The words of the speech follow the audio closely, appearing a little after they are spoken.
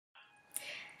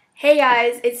Hey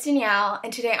guys, it's Danielle,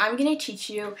 and today I'm going to teach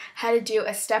you how to do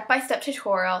a step-by-step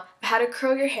tutorial of how to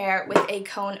curl your hair with a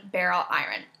cone barrel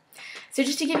iron. So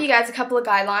just to give you guys a couple of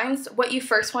guidelines, what you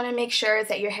first want to make sure is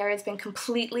that your hair has been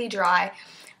completely dry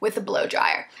with a blow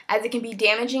dryer, as it can be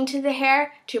damaging to the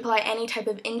hair to apply any type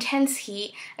of intense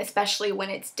heat, especially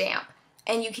when it's damp,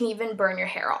 and you can even burn your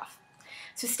hair off.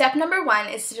 So step number one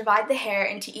is to divide the hair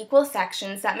into equal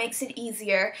sections. That makes it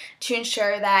easier to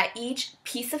ensure that each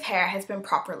piece of hair has been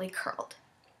properly curled.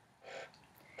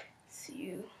 So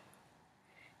you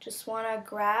just want to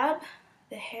grab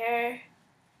the hair,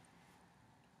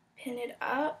 pin it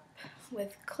up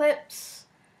with clips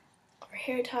or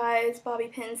hair ties,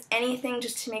 bobby pins, anything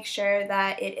just to make sure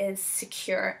that it is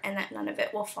secure and that none of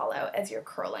it will fall out as you're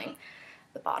curling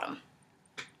the bottom.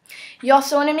 You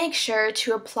also want to make sure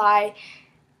to apply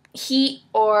heat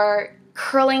or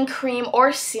curling cream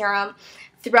or serum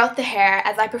throughout the hair,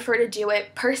 as I prefer to do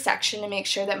it per section to make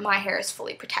sure that my hair is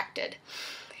fully protected.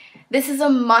 This is a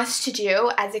must to do,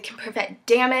 as it can prevent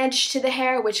damage to the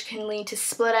hair, which can lead to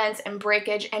split ends and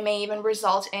breakage and may even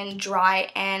result in dry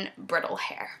and brittle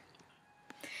hair.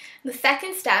 The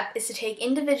second step is to take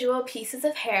individual pieces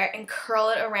of hair and curl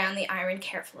it around the iron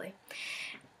carefully.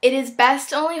 It is best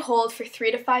to only hold for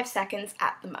 3 to 5 seconds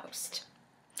at the most.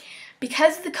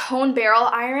 Because the cone barrel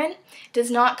iron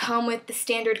does not come with the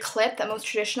standard clip that most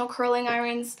traditional curling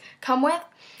irons come with,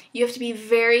 you have to be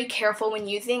very careful when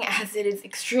using, as it is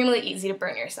extremely easy to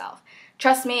burn yourself.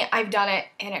 Trust me, I've done it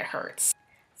and it hurts.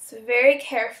 So very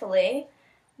carefully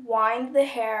wind the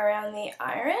hair around the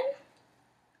iron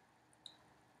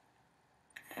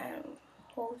and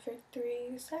hold for 3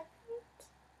 seconds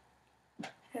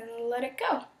and let it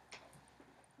go.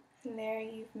 And there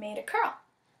you've made a curl.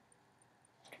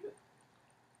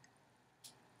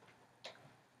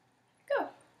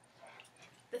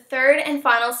 The third and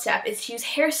final step is to use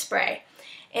hairspray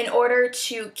in order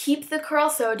to keep the curl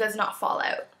so it does not fall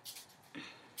out.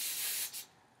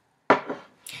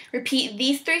 Repeat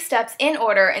these 3 steps in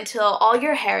order until all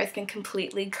your hair has been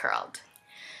completely curled.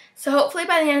 So hopefully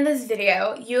by the end of this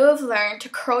video, you have learned to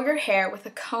curl your hair with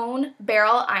a cone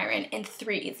barrel iron in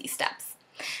 3 easy steps.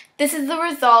 This is the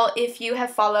result if you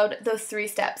have followed those 3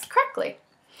 steps correctly.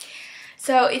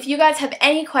 So if you guys have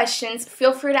any questions,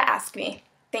 feel free to ask me.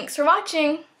 Thanks for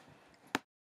watching!